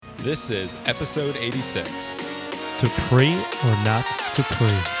This is episode 86. To pre or not to pre?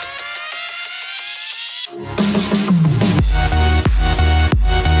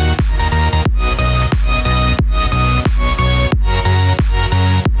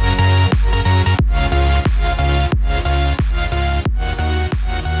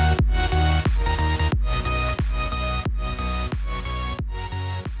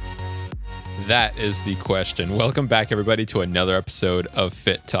 That is the question. Welcome back, everybody, to another episode of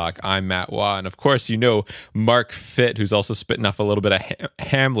Fit Talk. I'm Matt Waugh, and of course, you know Mark Fit, who's also spitting off a little bit of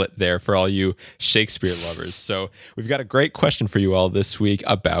Hamlet there for all you Shakespeare lovers. So we've got a great question for you all this week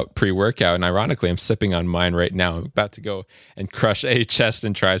about pre-workout, and ironically, I'm sipping on mine right now. I'm about to go and crush a chest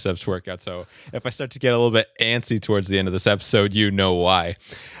and triceps workout, so if I start to get a little bit antsy towards the end of this episode, you know why.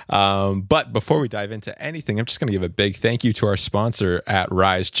 But before we dive into anything, I'm just going to give a big thank you to our sponsor at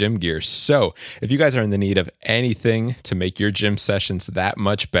Rise Gym Gear. So if you guys are in the need of anything to make your gym sessions that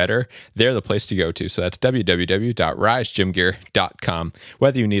much better, they're the place to go to. So that's www.risegymgear.com.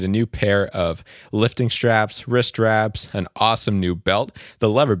 Whether you need a new pair of lifting straps, wrist wraps, an awesome new belt, the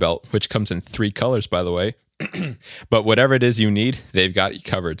lever belt, which comes in 3 colors, by the way, but whatever it is you need, they've got you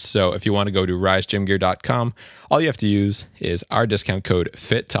covered. So if you want to go to risegymgear.com, all you have to use is our discount code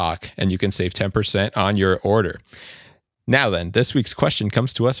FITTALK, and you can save 10% on your order. Now then, this week's question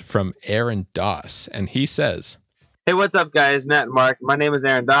comes to us from Aaron Doss, and he says, Hey, what's up, guys? Matt and Mark. My name is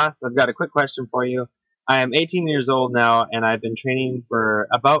Aaron Doss. I've got a quick question for you. I am 18 years old now, and I've been training for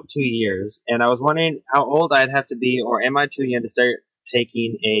about 2 years, and I was wondering how old I'd have to be, or am I too young to start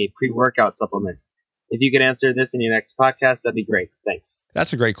taking a pre-workout supplement? If you could answer this in your next podcast, that'd be great. Thanks.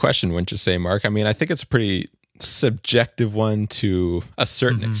 That's a great question, wouldn't you say, Mark? I mean, I think it's a pretty subjective one to a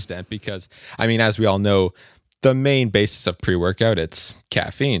certain extent because, I mean, as we all know, the main basis of pre-workout, it's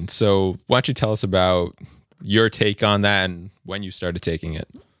caffeine. So why don't you tell us about your take on that and when you started taking it?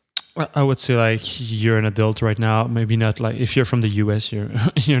 Well, I would say like you're an adult right now. Maybe not like if you're from the US, you're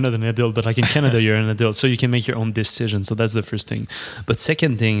not an adult, but like in Canada, you're an adult. So you can make your own decision. So that's the first thing. But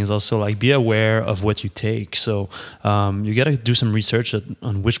second thing is also like be aware of what you take. So you got to do some research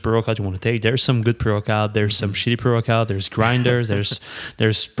on which pre-workout you want to take. There's some good pre-workout. There's some shitty pre-workout. There's grinders.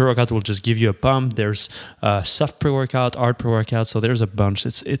 there's pre-workout that will just give you a pump. There's soft pre-workout, hard pre-workout. So there's a bunch.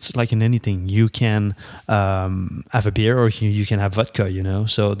 It's like in anything. You can have a beer or you can have vodka, you know.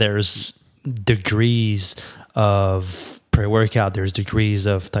 So there's degrees of pre-workout, there's degrees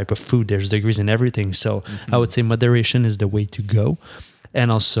of type of food, there's degrees in everything. So I would say moderation is the way to go,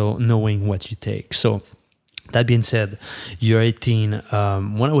 and also knowing what you take. So that being said, you're 18.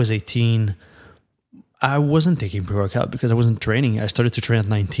 When I was 18, I wasn't taking pre-workout because I wasn't training. I started to train at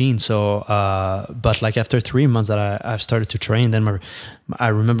 19. So, but like after 3 months that I've started to train, then I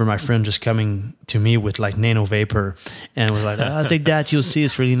remember my friend just coming to me with like nano vapor and was like, take that. You'll see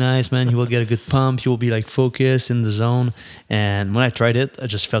it's really nice, man. You will get a good pump. You will be like focused in the zone. And when I tried it, I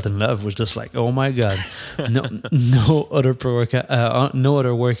just felt in love. It was just like, oh my God, no other pre-workout, no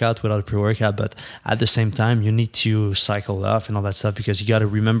other workout without a pre-workout. But at the same time, you need to cycle off and all that stuff because you got to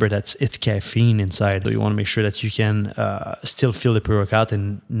remember that it's caffeine inside. You want to make sure that you can still feel the pre-workout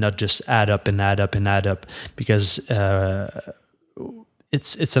and not just add up because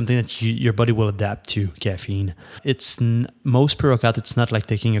it's something that your body will adapt to caffeine. Most pre-workout, it's not like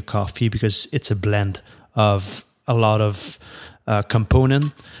taking a coffee because it's a blend of a lot of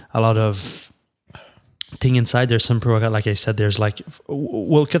component, a lot of thing inside. There's some pre-workout, like I said, there's like,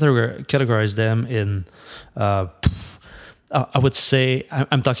 we'll categorize them in I would say,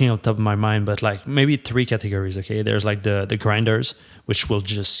 I'm talking off the top of my mind, but like maybe 3 categories, okay? There's like the grinders, which will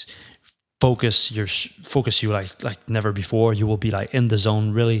just focus you like never before. You will be like in the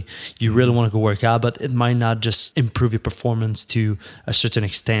zone, really. You really want to go work out, but it might not just improve your performance to a certain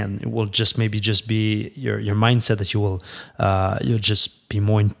extent. It will just maybe just be your mindset that you'll just be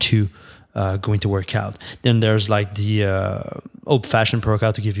more into going to work out. Then there's like the old-fashioned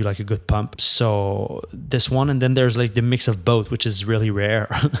pre-workout to give you like a good pump. So this one, and then there's like the mix of both, which is really rare.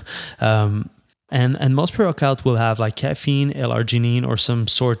 And most pre-workout will have like caffeine, L-arginine, or some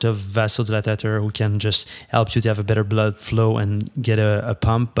sort of vasodilatator who can just help you to have a better blood flow and get a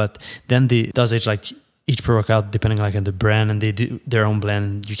pump. But then the dosage, like each pre-workout, depending like on the brand, and they do their own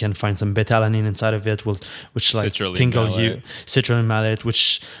blend, you can find some beta-alanine inside of it, which like tingle you, citrulline malate,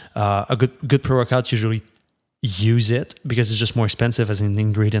 which a good pre-workout usually use it because it's just more expensive as an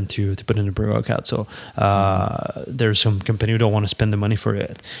ingredient to put in a pre-workout. So there's some company who don't want to spend the money for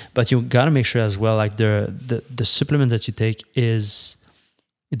it, but you got to make sure as well, like the supplement that you take is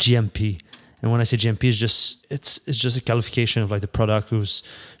GMP. And when I say GMP, it's just a qualification of like the product who's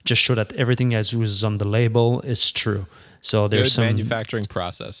just show that everything as was on the label is true. So there's Good some manufacturing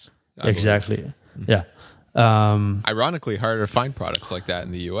process. I exactly. believe. Yeah. Ironically, harder to find products like that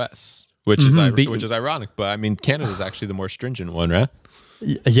in the U.S., which is ironic. But I mean, Canada is actually the more stringent one, right?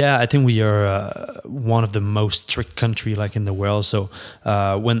 Yeah, I think we are one of the most strict country like in the world. So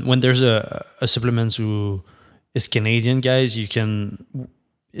when there's a supplement who is Canadian, guys,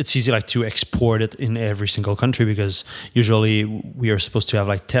 it's easy like to export it in every single country because usually we are supposed to have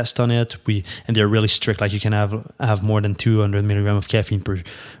like tests on it. And they're really strict. Like you can have more than 200 milligram of caffeine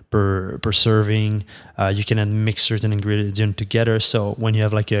per serving. You cannot mix certain ingredients together. So when you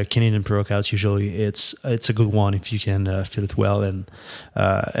have like a Canadian pre-workout, usually it's a good one if you can fill it well and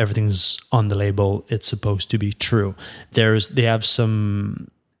everything's on the label. It's supposed to be true. They have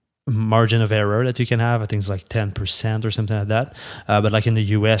some margin of error that you can have. I think it's like 10% or something like that. But like in the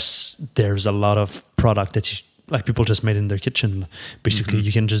US, there's a lot of product that like people just made in their kitchen. Basically,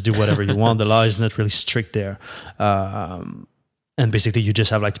 you can just do whatever you want. The law is not really strict there. And basically, you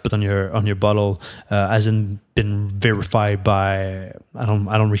just have like to put on your bottle, hasn't been verified by I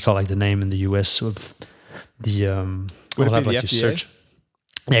don't recall like the name in the US of the would it be the like FDA?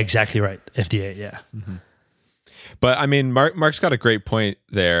 Yeah, exactly right. FDA, yeah. Mm-hmm. But I mean, Mark's got a great point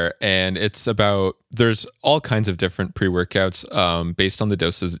there, and it's about there's all kinds of different pre-workouts based on the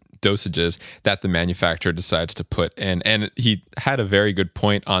dosages that the manufacturer decides to put in. And he had a very good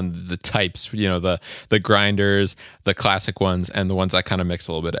point on the types, you know, the grinders, the classic ones, and the ones that kind of mix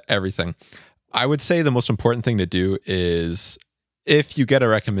a little bit of everything. I would say the most important thing to do is if you get a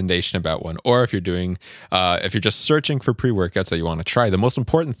recommendation about one, or if you're just searching for pre-workouts that you want to try, the most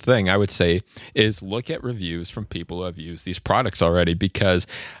important thing I would say is look at reviews from people who have used these products already, because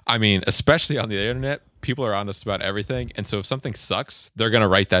I mean, especially on the internet, people are honest about everything. And so if something sucks, they're going to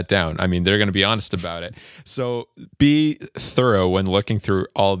write that down. I mean, they're going to be honest about it. So be thorough when looking through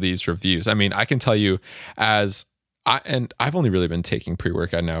all these reviews. I mean, I can tell you I've only really been taking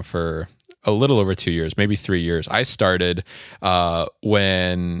pre-workout now for a little over 2 years, maybe 3 years. I started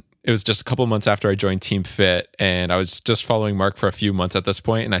when it was just a couple of months after I joined Team Fit, and I was just following Mark for a few months at this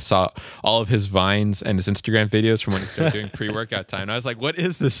point, and I saw all of his Vines and his Instagram videos from when he started doing pre-workout time. And I was like, what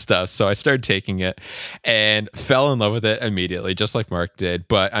is this stuff? So I started taking it and fell in love with it immediately, just like Mark did.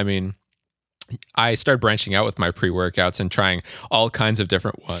 But I mean, I started branching out with my pre-workouts and trying all kinds of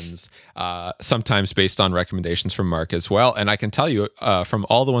different ones, sometimes based on recommendations from Mark as well. And I can tell you from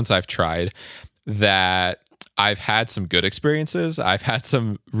all the ones I've tried that I've had some good experiences. I've had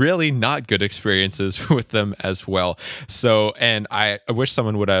some really not good experiences with them as well. So, and I wish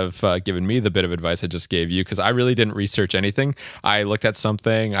someone would have given me the bit of advice I just gave you, because I really didn't research anything. I looked at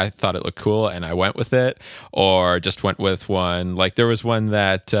something, I thought it looked cool, and I went with it, or just went with one. Like there was one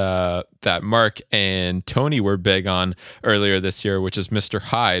that Mark and Tony were big on earlier this year, which is Mr.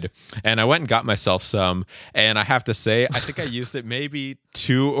 Hyde. And I went and got myself some. And I have to say, I think I used it maybe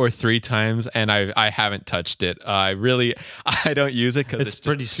 2 or 3 times, and I haven't touched it. I don't use it because it's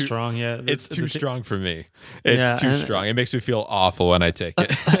pretty strong. Yeah, it's too strong for me. It's too strong. It makes me feel awful when I take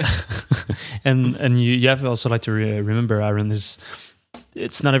it. and you have to also like to remember, Aaron,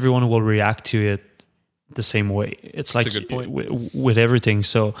 it's not everyone who will react to it the same way. It's like a good point. With everything.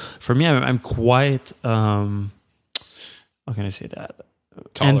 So for me, I'm quite how can I say that?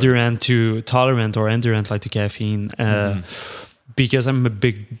 Tolerant like to caffeine. Because I'm a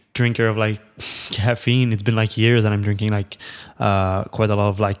big drinker of like caffeine. It's been like years that I'm drinking like quite a lot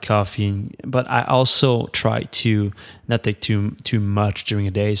of like coffee, but I also try to not take too much during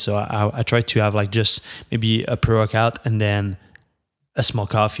a day. So I try to have like just maybe a pre-workout and then a small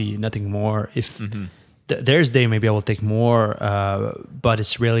coffee, nothing more. If there's day, maybe I will take more, but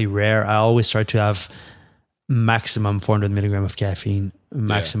it's really rare. I always try to have maximum 400 milligram of caffeine,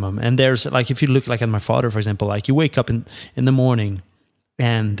 maximum. And there's like, if you look like at my father, for example, like you wake up in the morning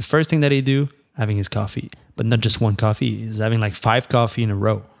and the first thing that he do, having his coffee, but not just one coffee, he's having like 5 coffee in a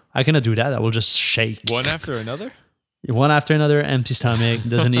row. I cannot do that. I will just shake. One after another, empty stomach,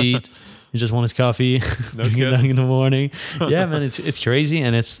 doesn't eat. You just want his coffee, drink it in the morning. Yeah, man, it's crazy.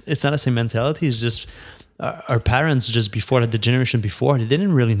 And it's not the same mentality. It's just, our parents just before, the generation before, they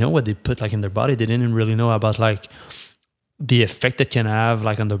didn't really know what they put like in their body. They didn't really know about like the effect that can have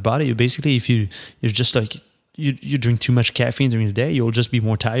like on their body. Basically, if you're just like you drink too much caffeine during the day, you'll just be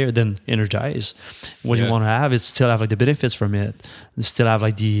more tired than energized. What you want to have is still have like the benefits from it, and still have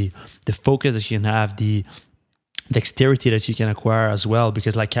like the focus that you can have, the dexterity that you can acquire as well,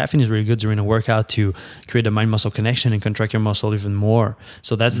 because like caffeine is really good during a workout to create a mind-muscle connection and contract your muscle even more.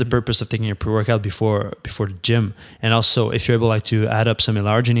 So that's the purpose of taking your pre-workout before the gym. And also, if you're able like to add up some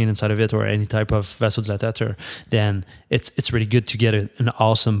L-arginine inside of it or any type of vasodilatator, then it's really good to get an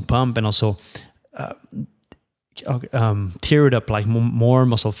awesome pump. And also tear it up like more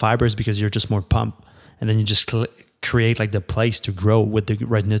muscle fibers because you're just more pumped, and then you just create like the place to grow with the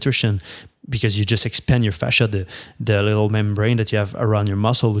right nutrition, because you just expand your fascia, the little membrane that you have around your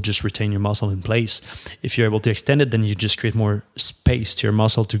muscle will just retain your muscle in place. If you're able to extend it, then you just create more space to your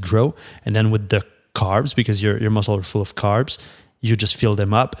muscle to grow. And then with the carbs, because your muscle are full of carbs, you just fill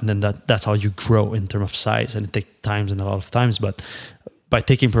them up, and then that's how you grow in terms of size. And it takes times and a lot of times, but by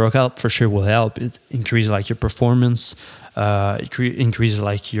taking pre-workout for sure will help. It increases like your performance, increases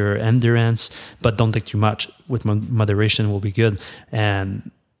like your endurance, but don't take too much. With moderation will be good. And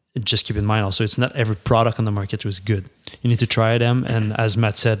just keep in mind also, it's not every product on the market was good. You need to try them, and as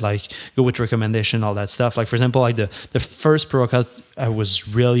Matt said, like go with recommendation, all that stuff. Like for example, like the first pre-workout I was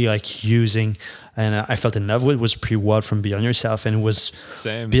really like using and I felt in love with was Pre-WOD from Beyond Yourself, and it was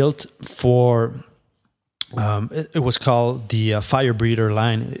built for it was called the Fire Breather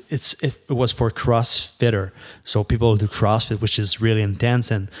line. It was for CrossFitter, so people who do CrossFit, which is really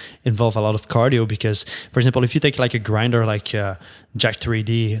intense and involve a lot of cardio. Because, for example, if you take like a grinder like Jack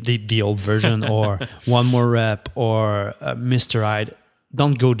 3D, the old version, or One More Rep, or Mr. Hyde,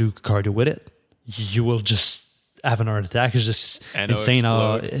 don't go do cardio with it. You will just have an heart attack. It's just insane.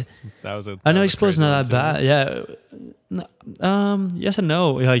 I know Explode's not that bad. Yeah. Yes and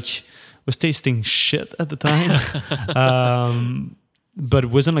no. Like, was tasting shit at the time, but it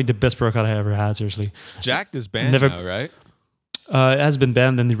wasn't like the best pre-workout I ever had. Seriously, Jack is banned now, right? It has been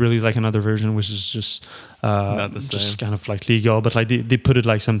banned, and they released like another version, which is just not the same. Just kind of like legal, but like they put it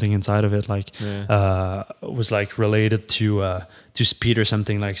like something inside of it, like was like related to speed or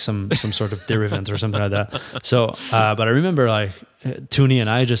something, like some sort of derivatives or something like that. So, but I remember like Toonie and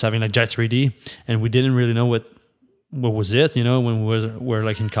I just having like Jack 3D, and we didn't really know what was it, you know, when we're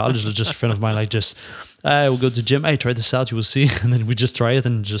like in college. Just a friend of mine like just we'll go to the gym, hey, try this out, you will see. And then we just try it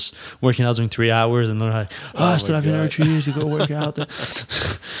and just working out during 3 hours, and they're like, I still have energy to go work out.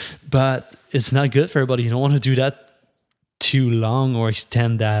 But it's not good for everybody. You don't want to do that too long or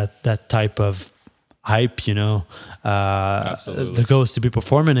extend that type of hype, you know. Absolutely. The goal is to be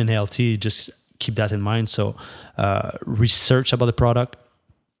performing in LT. Just keep that in mind. So research about the product,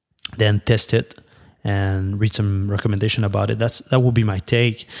 then test it, and read some recommendation about it. That will be my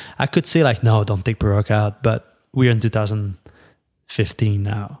take. I could say like, no, don't take pre-workout, but we're in 2015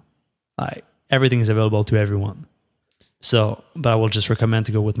 now. Like everything is available to everyone. So, but I will just recommend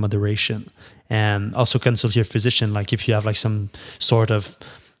to go with moderation, and also consult your physician. Like if you have like some sort of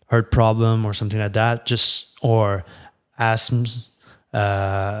heart problem or something like that, or asthmas,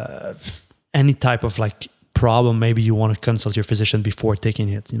 any type of like problem, maybe you want to consult your physician before taking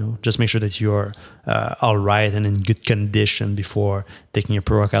it. You know, just make sure that you're all right and in good condition before taking your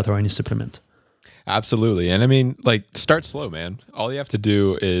pre-workout or any supplement. Absolutely. And I mean, like, start slow, man. All you have to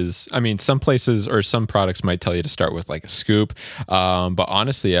do is, I mean, some places or some products might tell you to start with like a scoop. But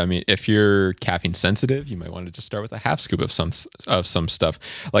honestly, I mean, if you're caffeine sensitive, you might want to just start with a half scoop of some stuff.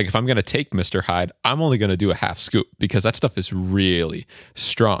 Like if I'm going to take Mr. Hyde, I'm only going to do a half scoop because that stuff is really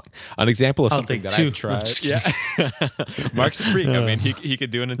strong. An example of something that I've tried. Yeah. Mark's a freak. I mean, he could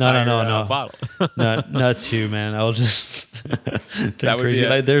do an entire bottle. No, not two, man. I'll just that would crazy.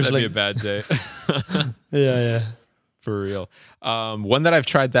 That'd be a bad day. Yeah. For real. One that I've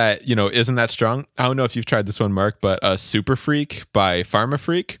tried that, you know, isn't that strong. I don't know if you've tried this one, Mark, but Super Freak by Pharma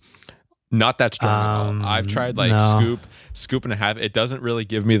Freak. Not that strong at all. I've tried like scoop and a half. It doesn't really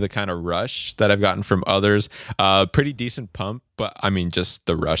give me the kind of rush that I've gotten from others. Pretty decent pump, but I mean, just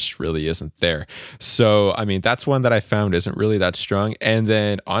the rush really isn't there. So, I mean, that's one that I found isn't really that strong. And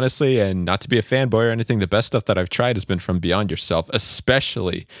then honestly, and not to be a fanboy or anything, the best stuff that I've tried has been from Beyond Yourself,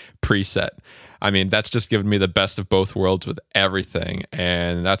 especially Preset. I mean, that's just given me the best of both worlds with everything.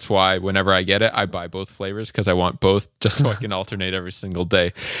 And that's why whenever I get it, I buy both flavors because I want both just so I can alternate every single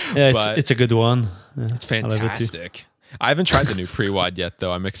day. Yeah, it's a good one. Yeah, it's fantastic. I haven't tried the new Pre-WOD yet,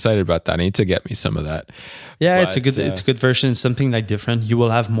 though. I'm excited about that. I need to get me some of that. Yeah, but it's a good version. It's something like different. You will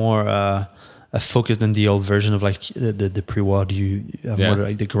have more a focus than the old version of like the Pre-WOD. You have more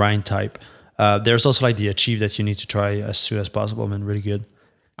like the grind type. There's also like the Achieve that you need to try as soon as possible. Man, really good.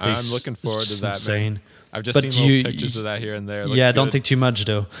 I'm looking forward to that, insane. Man. I've just seen little pictures of that here and there. Yeah, don't take too much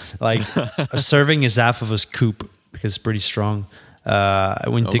though. Like a serving is half of a scoop because it's pretty strong.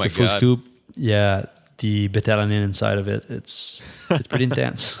 When you take a full scoop, the beta-alanine inside of it, it's pretty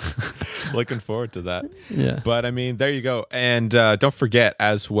intense. Looking forward to that. Yeah. But I mean, there you go. And don't forget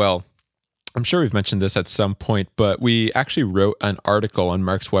as well, I'm sure we've mentioned this at some point, but we actually wrote an article on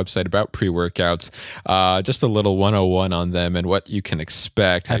Mark's website about pre-workouts, just a little 101 on them and what you can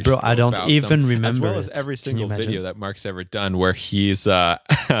expect. Bro, I don't even remember. As well as every single video that Mark's ever done where he's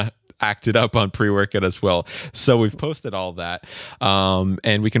acted up on pre-workout as well. So we've posted all that.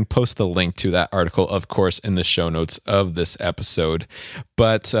 And we can post the link to that article, of course, in the show notes of this episode.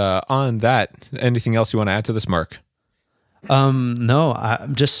 But on that, anything else you want to add to this, Mark? No,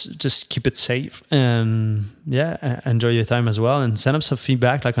 just keep it safe and enjoy your time as well, and send us some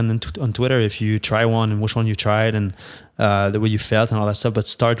feedback like on Twitter if you try one and which one you tried and the way you felt and all that stuff. But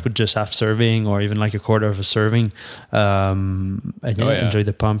start with just half serving or even like a quarter of a serving, and enjoy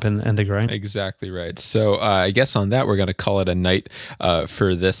the pump and the grind. Exactly right. So I guess on that, we're going to call it a night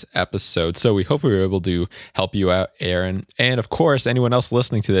for this episode. So we hope we were able to help you out, Aaron. And of course, anyone else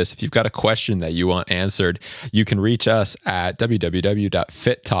listening to this, if you've got a question that you want answered, you can reach us at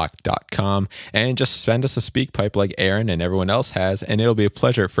www.fittalk.com and just send us a speak pipe like Aaron and everyone else has, and it'll be a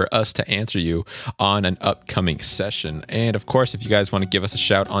pleasure for us to answer you on an upcoming session. And of course, if you guys want to give us a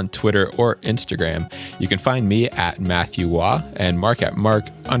shout on Twitter or Instagram, you can find me at Matthew Waugh and Mark at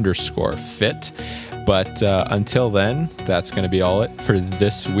Mark_fit. But until then, that's going to be all it for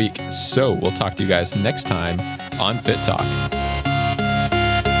this week. So we'll talk to you guys next time on Fit Talk.